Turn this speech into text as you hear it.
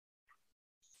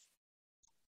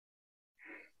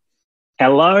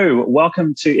Hello,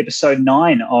 welcome to episode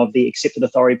 9 of the Accepted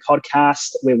Authority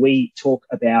podcast, where we talk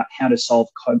about how to solve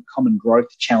common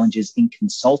growth challenges in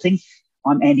consulting.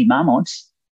 I'm Andy Marmont.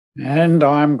 And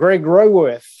I'm Greg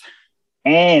Roworth.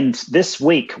 And this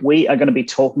week, we are going to be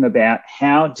talking about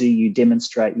how do you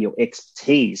demonstrate your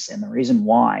expertise. And the reason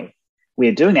why we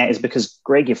are doing that is because,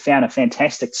 Greg, you found a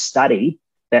fantastic study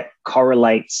that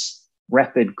correlates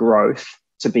rapid growth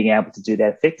to being able to do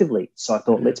that effectively. So I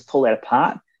thought, let's pull that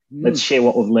apart. Let's share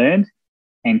what we've learned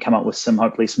and come up with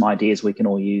hopefully some ideas we can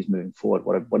all use moving forward.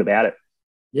 What about it?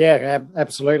 Yeah,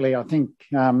 absolutely. I think,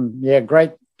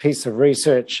 great piece of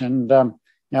research, and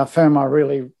our firm I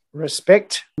really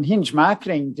respect. Hinge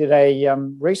Marketing did a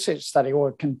research study,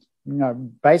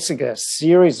 basically a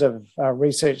series of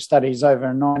research studies over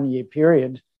a 9-year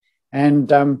period.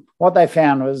 And what they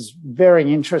found was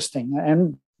very interesting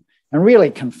and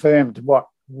really confirmed what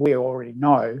we already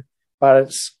know, but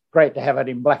it's great to have it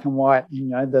in black and white,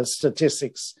 the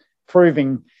statistics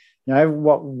proving,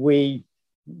 what we,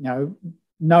 know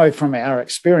from our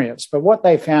experience. But what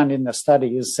they found in the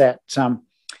study is that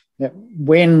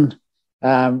when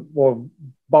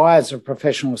buyers of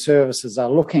professional services are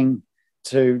looking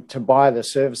to buy the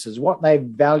services, what they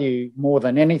value more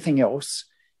than anything else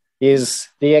is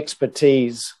the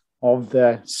expertise of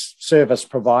the service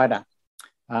provider.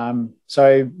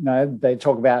 They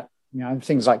talk about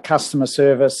things like customer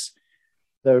service,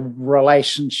 the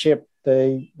relationship,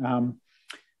 the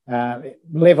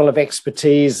level of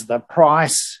expertise, the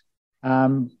price.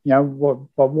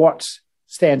 What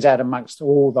stands out amongst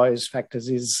all those factors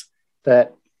is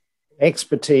that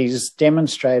expertise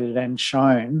demonstrated and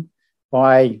shown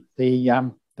by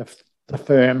the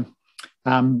firm,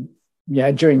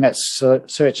 during that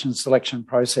search and selection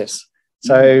process.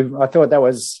 So I thought that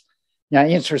was,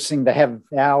 interesting to have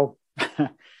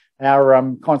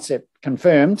our concept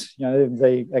confirmed.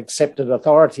 The accepted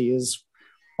authority is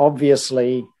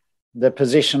obviously the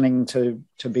positioning to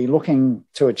be looking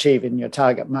to achieve in your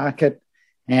target market,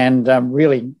 and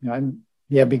really,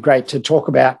 it'd be great to talk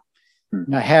about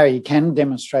how you can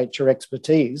demonstrate your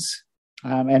expertise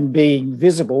and be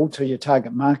visible to your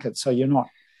target market, so you're not,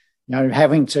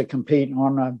 having to compete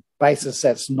on a basis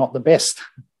that's not the best.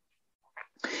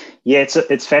 Yeah,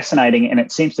 it's fascinating, and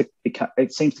it seems to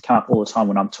come up all the time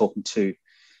when I'm talking to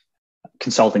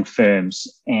consulting firms,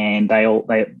 and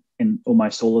and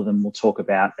almost all of them will talk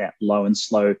about that low and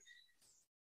slow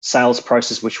sales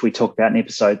process, which we talked about in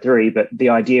episode 3. But the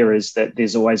idea is that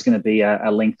there's always going to be a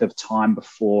length of time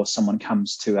before someone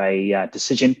comes to a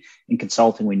decision. In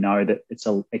consulting, we know that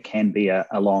it can be a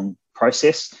long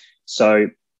process. So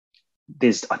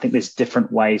I think there's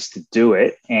different ways to do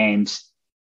it, and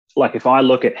like if I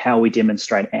look at how we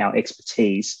demonstrate our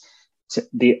expertise,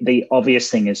 the obvious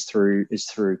thing is through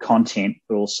content,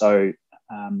 but also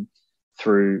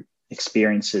through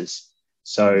experiences.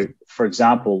 So, for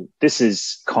example, this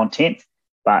is content,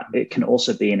 but it can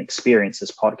also be an experience,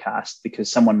 this podcast, because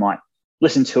someone might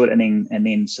listen to it and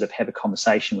then sort of have a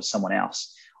conversation with someone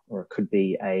else, or it could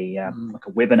be like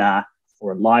a webinar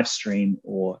or a live stream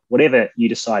or whatever you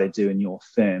decide to do in your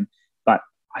firm. But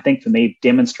I think for me,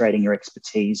 demonstrating your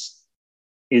expertise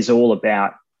is all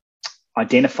about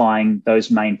identifying those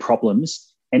main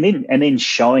problems and then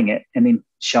showing it, and then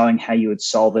showing how you would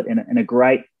solve it. And a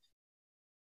great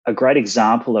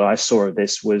example that I saw of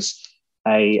this was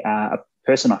a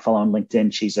person I follow on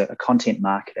LinkedIn. She's a content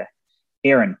marketer,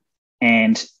 Erin,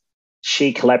 and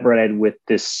she collaborated with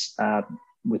this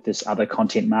other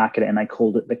content marketer, and they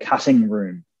called it the cutting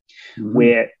room,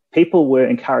 where people were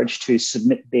encouraged to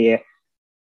submit their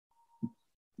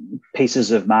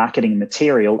pieces of marketing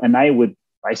material, and they would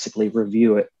basically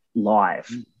review it live.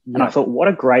 Yeah. And I thought, what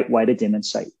a great way to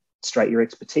demonstrate your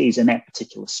expertise in that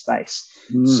particular space.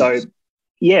 So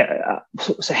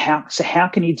how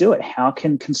can you do it? How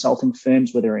can consulting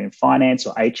firms, whether in finance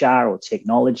or HR or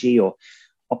technology or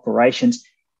operations,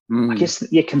 I guess,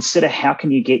 consider how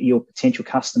can you get your potential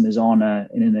customers in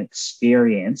an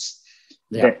experience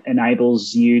that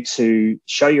enables you to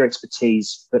show your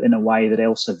expertise, but in a way that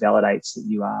also validates that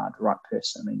you are the right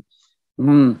person.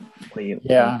 I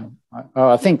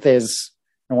think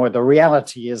the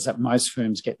reality is that most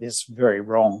firms get this very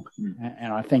wrong.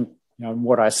 And I think,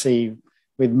 what I see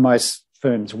with most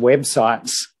firms'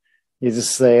 websites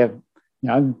is they're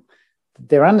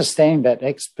understanding that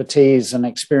expertise and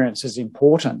experience is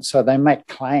important. So they make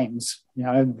claims,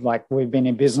 like we've been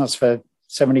in business for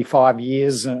 75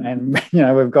 years and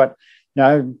we've got,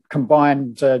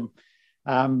 combined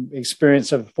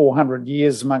experience of 400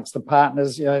 years amongst the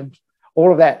partners,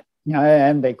 all of that,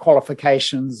 and their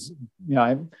qualifications,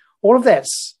 all of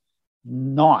that's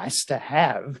nice to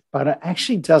have, but it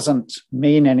actually doesn't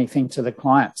mean anything to the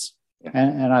clients. Yeah.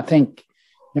 And I think,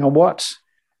 well,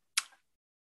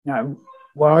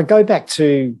 I go back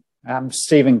to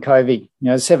Stephen Covey,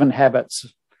 7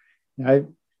 Habits,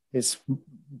 it's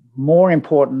more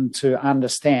important to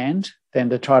understand than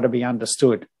to try to be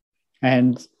understood.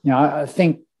 And, I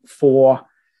think for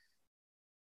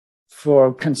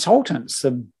consultants,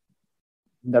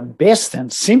 the best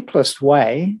and simplest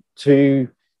way to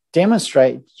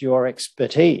demonstrate your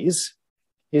expertise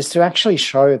is to actually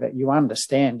show that you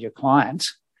understand your client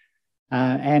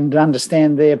and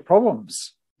understand their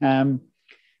problems. That's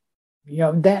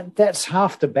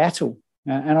half the battle.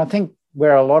 And I think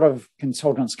where a lot of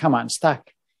consultants come unstuck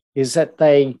is that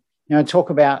they, talk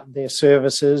about their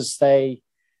services. They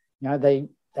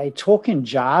talk in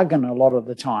jargon a lot of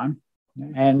the time,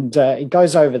 and it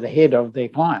goes over the head of their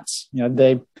clients.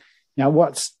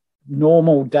 What's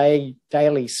normal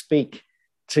daily speak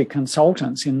to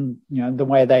consultants in the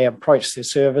way they approach their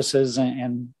services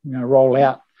and roll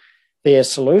out their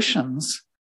solutions.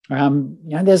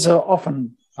 There's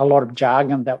often a lot of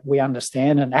jargon that we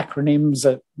understand and acronyms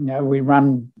that we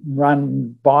run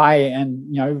by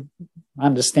and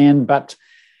understand, but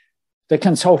the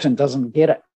consultant doesn't get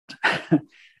it.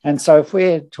 And so if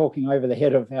we're talking over the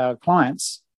head of our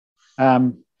clients,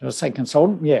 did I say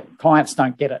consultant? Yeah, clients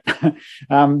don't get it.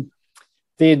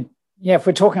 If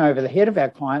we're talking over the head of our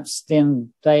clients,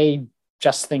 then they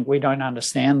just think we don't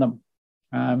understand them.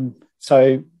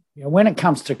 So when it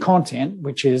comes to content,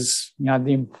 which is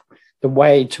the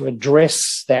way to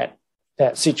address that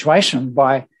situation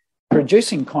by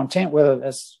producing content, whether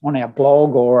that's on our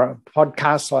blog or a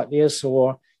podcast like this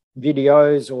or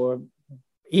videos or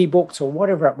ebooks or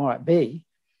whatever it might be,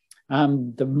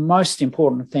 the most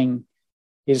important thing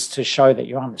is to show that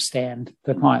you understand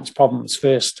the client's problems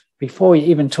first before you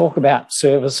even talk about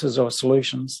services or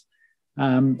solutions.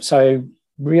 So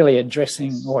really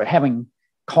addressing or having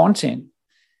content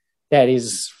that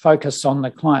is focused on the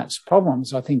client's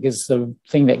problems, I think, is the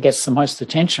thing that gets the most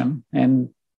attention and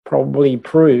probably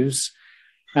proves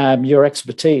your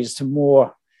expertise to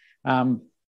more, a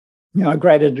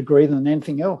greater degree than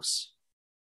anything else.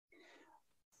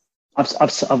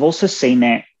 I've also seen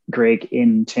that, Greg,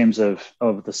 in terms of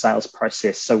the sales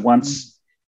process. So once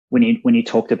when you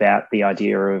talked about the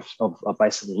idea of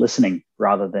basically listening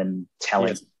rather than telling.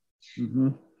 Yes. Mm-hmm.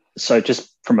 So just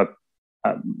from a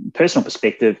personal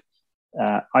perspective,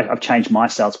 I've changed my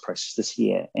sales process this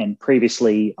year. And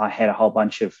previously I had a whole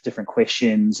bunch of different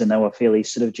questions and they were fairly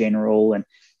sort of general.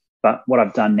 But what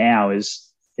I've done now is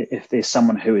if there's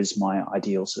someone who is my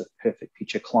ideal sort of perfect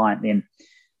picture client, then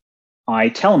I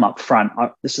tell them up front,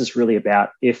 this is really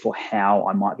about if or how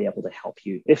I might be able to help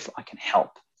you, if I can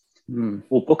help.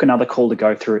 We'll book another call to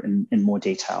go through it in more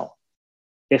detail.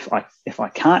 If I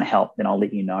can't help, then I'll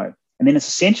let you know. And then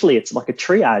it's like a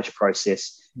triage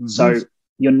process. Mm-hmm. So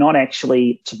you're not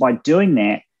actually, so by doing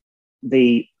that,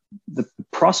 the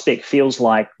prospect feels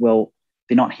like, well,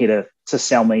 they're not here to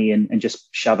sell me and just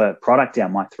shove a product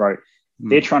down my throat.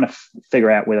 They're trying to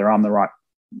figure out whether I'm the right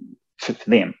fit for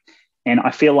them. And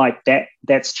I feel like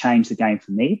that's changed the game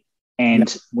for me.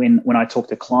 And when I talk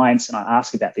to clients and I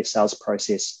ask about their sales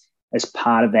process as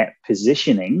part of that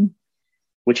positioning,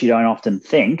 which you don't often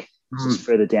think, this is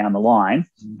further down the line,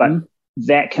 but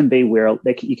that can be where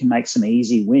you can make some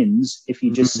easy wins if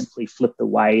you just simply flip the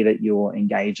way that you're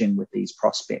engaging with these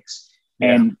prospects.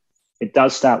 Yeah. And it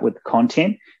does start with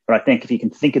content, but I think if you can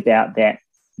think about that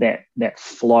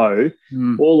flow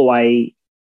all the way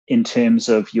in terms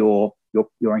of your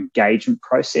engagement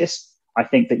process, I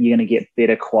think that you're going to get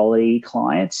better quality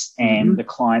clients, and the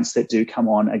clients that do come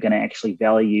on are going to actually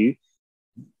value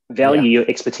your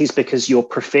expertise because you're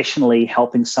professionally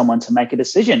helping someone to make a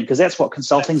decision, because that's what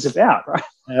consulting's about, right?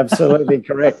 Absolutely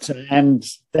correct. And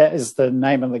that is the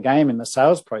name of the game in the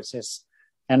sales process.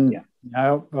 And,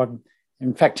 I've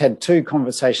in fact had 2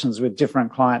 conversations with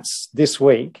different clients this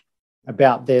week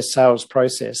about their sales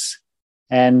process.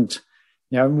 And,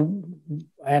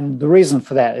 and the reason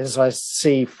for that is I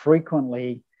see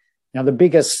frequently, the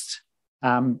biggest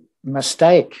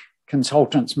mistake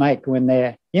consultants make when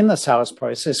they're in the sales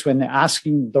process, when they're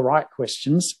asking the right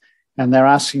questions and they're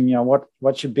asking,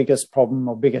 what's your biggest problem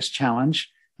or biggest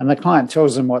challenge? And the client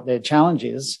tells them what their challenge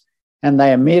is, and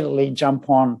they immediately jump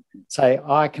on, say,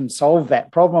 I can solve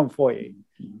that problem for you.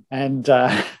 And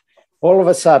all of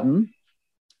a sudden,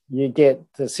 you get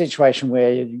the situation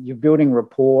where you're building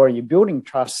rapport, you're building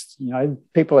trust,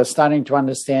 people are starting to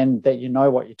understand that you know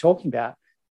what you're talking about,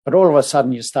 but all of a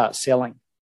sudden you start selling.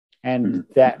 And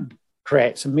that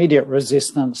creates immediate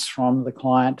resistance from the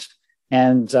client.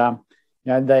 And,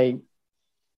 they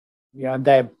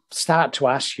they start to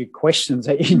ask you questions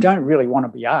that you don't really want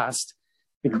to be asked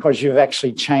because you've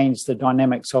actually changed the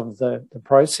dynamics of the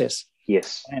process.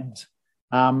 Yes. And,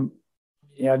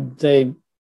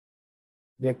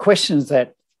 the questions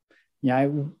that,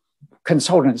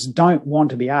 consultants don't want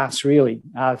to be asked really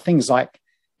are things like,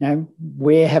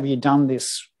 where have you done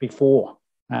this before?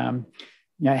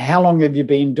 How long have you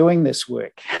been doing this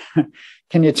work?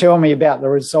 Can you tell me about the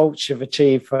results you've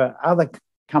achieved for other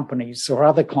companies or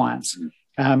other clients?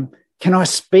 Can I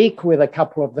speak with a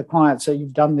couple of the clients that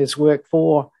you've done this work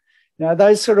for?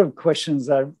 Those sort of questions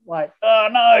are like, oh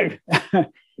no.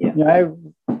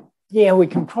 We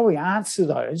can probably answer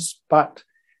those, but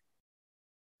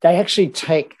they actually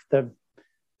take the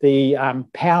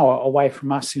power away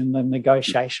from us in the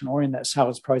negotiation or in that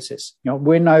sales process.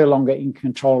 We're no longer in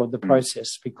control of the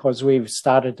process because we've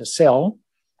started to sell,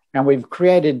 and we've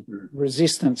created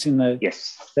resistance in the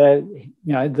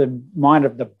mind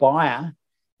of the buyer,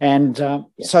 and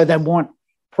so they want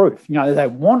proof. They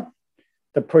want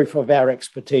the proof of our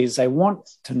expertise. They want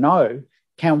to know,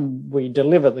 can we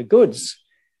deliver the goods?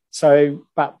 So,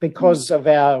 but because of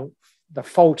the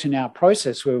fault in our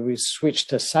process where we switched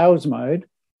to sales mode,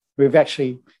 we've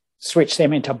actually switched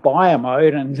them into buyer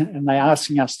mode, and they're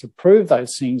asking us to prove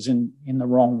those things in the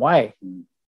wrong way.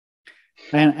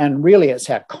 And really, it's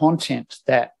our content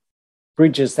that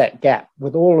bridges that gap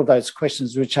with all of those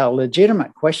questions, which are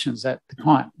legitimate questions that the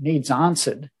client needs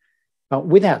answered. But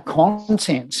with our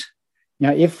content,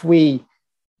 if we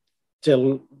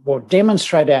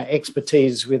demonstrate our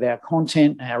expertise with our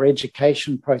content, our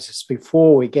education process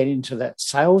before we get into that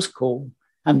sales call,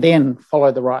 and then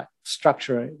follow the right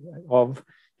structure of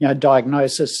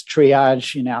diagnosis,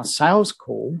 triage in our sales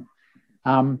call,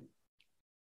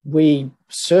 we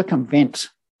circumvent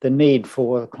the need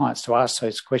for the clients to ask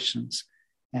those questions.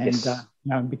 And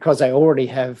because they already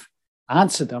have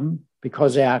answered them,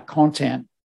 because our content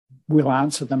will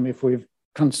answer them if we've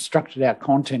constructed our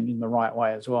content in the right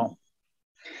way as well.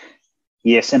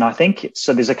 Yes, and I think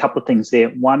so. There's a couple of things there.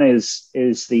 One is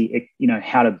the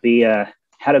how to be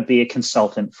a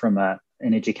consultant from an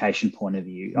education point of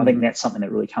view. I think that's something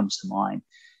that really comes to mind.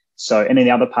 So, and then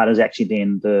the other part is actually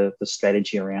then the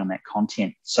strategy around that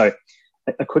content. So,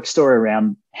 a quick story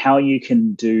around how you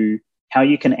can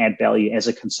add value as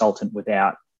a consultant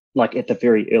without, like, at the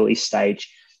very early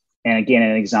stage. And again,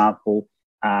 an example,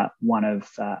 one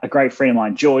of a great friend of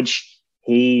mine, George.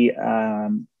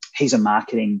 He's a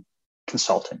marketing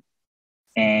consultant,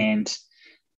 and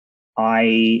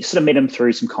I sort of met him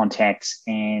through some contacts,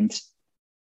 and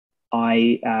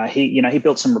he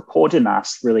built some rapport, didn't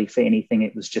ask really for anything.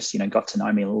 It was just, got to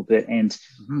know me a little bit. And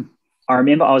I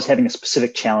remember I was having a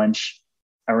specific challenge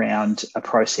around a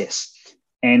process,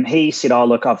 and he said, oh,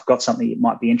 look, I've got something that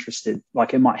might be interested,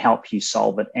 like it might help you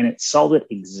solve it. And it solved it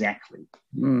exactly.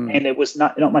 And it was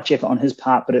not much effort on his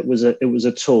part, but it was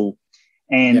a tool.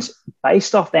 And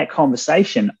based off that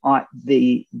conversation,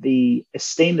 the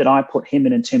esteem that I put him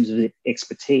in terms of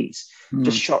expertise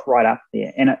just shot right up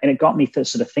there. And it got me to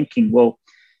sort of thinking, well,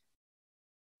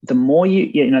 the more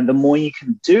the more you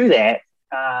can do that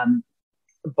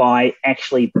by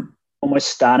actually almost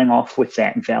starting off with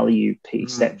that value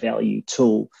piece, that value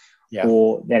tool,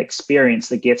 or that experience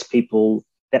that gets people,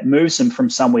 that moves them from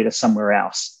somewhere to somewhere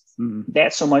else.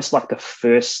 That's almost like the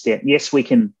first step. Yes, we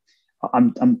can.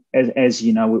 As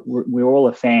you know, we're all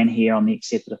a fan here on the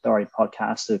Accepted Authority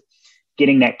podcast of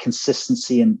getting that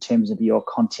consistency in terms of your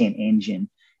content engine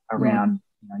around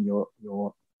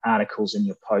your articles and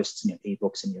your posts and your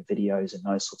ebooks and your videos and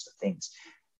those sorts of things.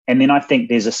 And then I think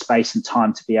there's a space and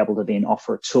time to be able to then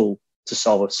offer a tool to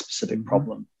solve a specific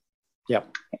problem.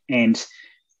 And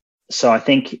so I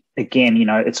think, again,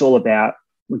 it's all about,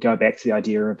 we go back to the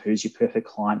idea of who's your perfect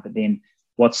client, but then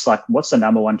what's the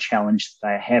number one challenge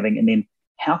they're having? And then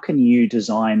how can you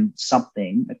design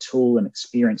something, a tool, an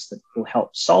experience that will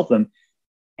help solve them?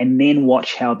 And then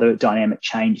watch how the dynamic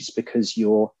changes, because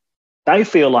they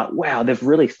feel like, wow, they've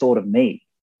really thought of me.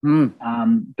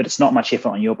 But it's not much effort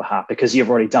on your behalf because you've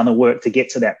already done the work to get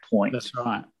to that point. That's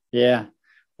right. Yeah.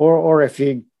 Or if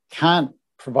you can't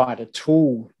provide a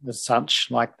tool as such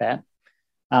like that,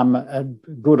 a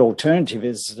good alternative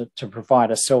is to provide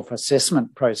a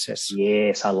self-assessment process.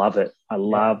 Yes, I love it. I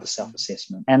love the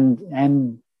self-assessment.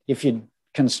 And if you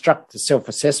construct the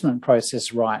self-assessment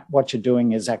process right, what you're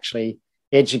doing is actually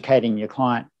educating your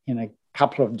client in a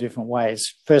couple of different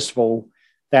ways. First of all,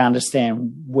 they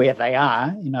understand where they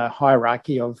are in a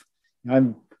hierarchy of,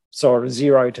 sort of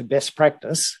zero to best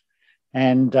practice.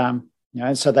 And,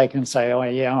 so they can say, oh,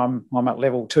 yeah, I'm at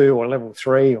level 2 or level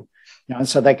 3,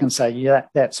 so they can say, yeah,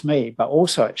 that's me. But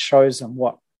also it shows them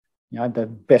what the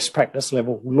best practice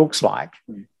level looks like,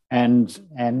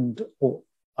 and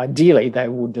ideally they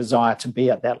will desire to be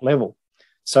at that level.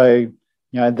 So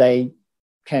they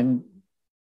can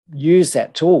use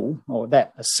that tool or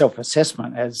that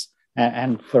self-assessment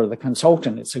and for the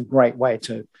consultant, it's a great way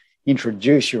to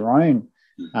introduce your own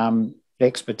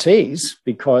expertise,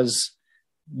 because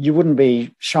you wouldn't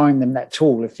be showing them that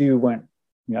tool if you weren't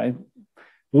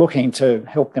looking to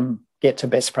help them get to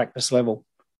best practice level.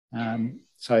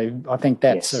 So I think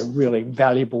that's a really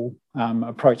valuable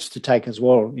approach to take as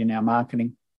well in our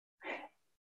marketing.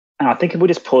 And I think if we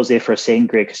just pause there for a second,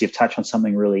 Greg, because you've touched on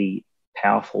something really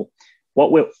powerful.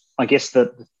 What we're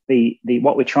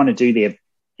trying to do there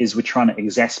is we're trying to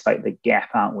exacerbate the gap,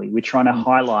 aren't we? We're trying to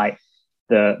highlight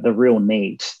the real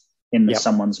need in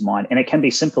someone's mind. And it can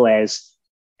be simple as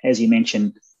you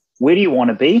mentioned, where do you want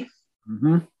to be?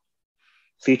 Mm-hmm.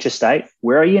 Future state.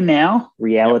 Where are you now?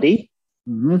 Reality.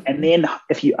 Mm-hmm. And then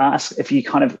if you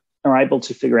kind of are able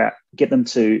to get them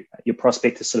to your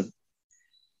prospect to sort of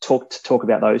talk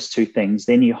about those two things,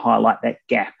 then you highlight that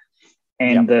gap.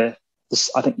 And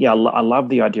I love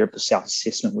the idea of the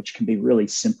self-assessment, which can be really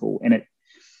simple. And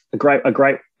a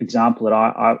great example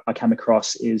that I came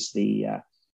across is the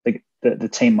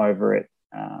team over at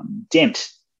Dent.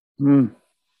 Mm.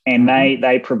 And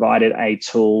they provided a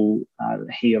tool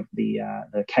here, the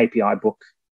KPI book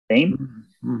theme.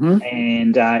 Mm-hmm.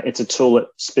 And it's a tool that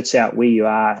spits out where you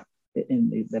are.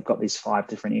 They've got these 5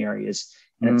 different areas,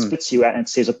 and it spits you out and it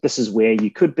says, look, this is where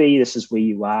you could be, this is where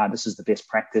you are, this is the best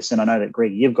practice. And I know that,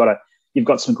 Greg, you've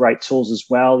got some great tools as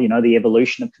well, the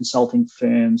evolution of consulting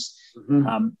firms.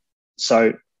 Mm-hmm.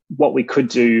 So what we could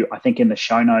do, I think, in the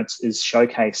show notes is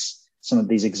showcase some of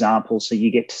these examples so you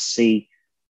get to see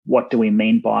what do we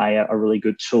mean by a really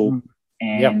good tool,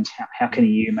 and how can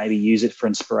you maybe use it for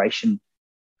inspiration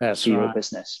for your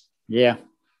business. Yeah.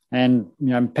 And,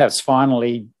 perhaps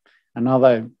finally,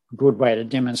 another good way to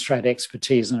demonstrate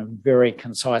expertise in a very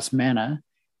concise manner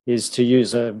is to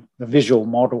use a visual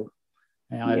model,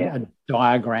 a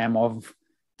diagram of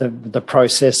the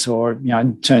process, or,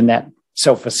 turn that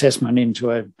self-assessment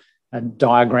into a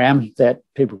diagram that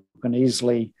people can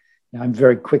easily,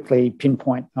 very quickly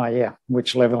pinpoint,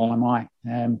 which level am I?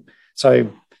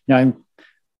 So,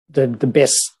 the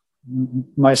best,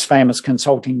 most famous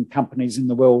consulting companies in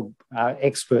the world are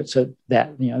experts at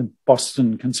that.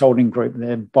 Boston Consulting Group,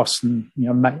 their Boston,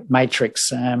 Matrix,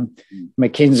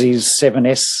 McKinsey's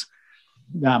 7S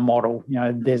model.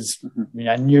 There's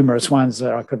numerous ones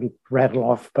that I could rattle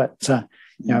off, but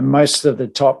most of the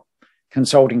top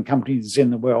consulting companies in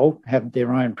the world have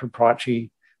their own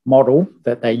proprietary model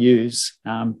that they use.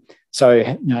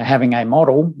 So having a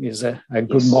model is a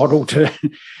good model to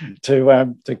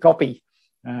copy.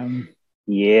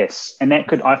 Yes, and that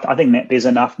could. I think that there's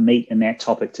enough meat in that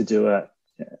topic to do a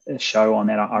show on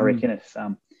that. I reckon if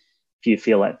you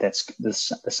feel like that's the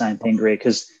same thing, Greg,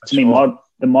 because to me,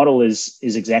 the model is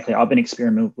exactly. I've been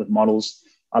experimenting with models.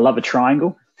 I love a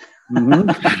triangle. Mm-hmm.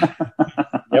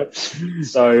 Yep.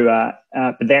 So,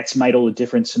 but that's made all the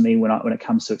difference to me when it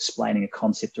comes to explaining a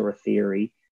concept or a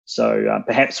theory. So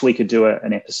perhaps we could do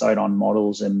an episode on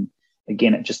models, and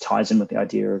again, it just ties in with the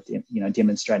idea of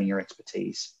demonstrating your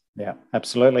expertise. Yeah,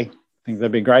 absolutely. I think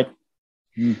that'd be great.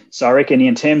 So I reckon,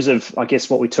 in terms of, I guess,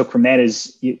 what we took from that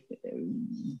is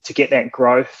to get that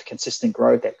growth, consistent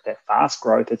growth, that fast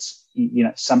growth. It's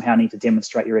somehow need to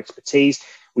demonstrate your expertise.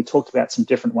 We talked about some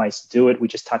different ways to do it. We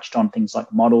just touched on things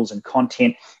like models and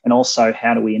content, and also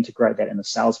how do we integrate that in the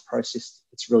sales process.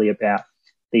 It's really about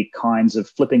the kinds of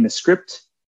flipping the script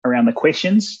around the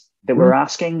questions that we're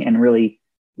asking, and really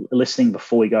listening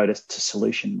before we go to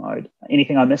solution mode.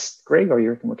 Anything I missed, Greg, or you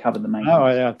reckon we covered the main? No,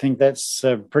 I think that's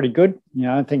pretty good.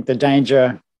 I think the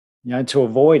danger, to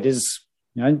avoid is,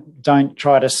 don't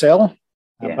try to sell,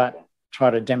 but try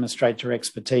to demonstrate your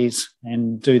expertise,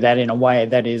 and do that in a way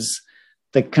that is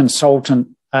the consultant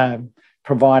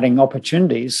providing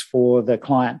opportunities for the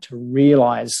client to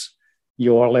realize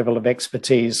your level of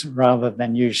expertise rather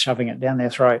than you shoving it down their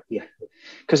throat. Yeah,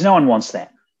 because no one wants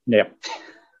that. Yeah.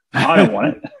 I don't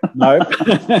want it. No.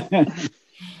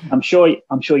 I'm sure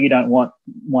you don't want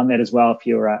that as well if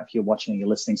you're watching or you're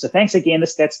listening. So thanks again.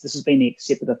 This has been the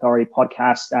Accept with Authority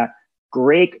podcast.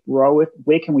 Greg Roworth,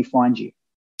 where can we find you?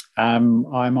 I'm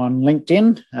on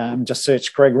LinkedIn. Just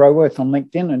search Greg Roworth on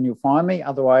LinkedIn and you'll find me.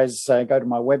 Otherwise, go to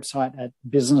my website at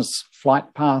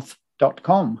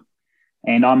businessflightpath.com.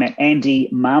 And I'm at Andy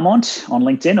Marmont on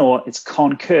LinkedIn, or it's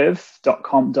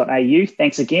concurve.com.au.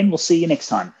 Thanks again. We'll see you next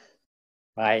time.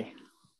 Bye.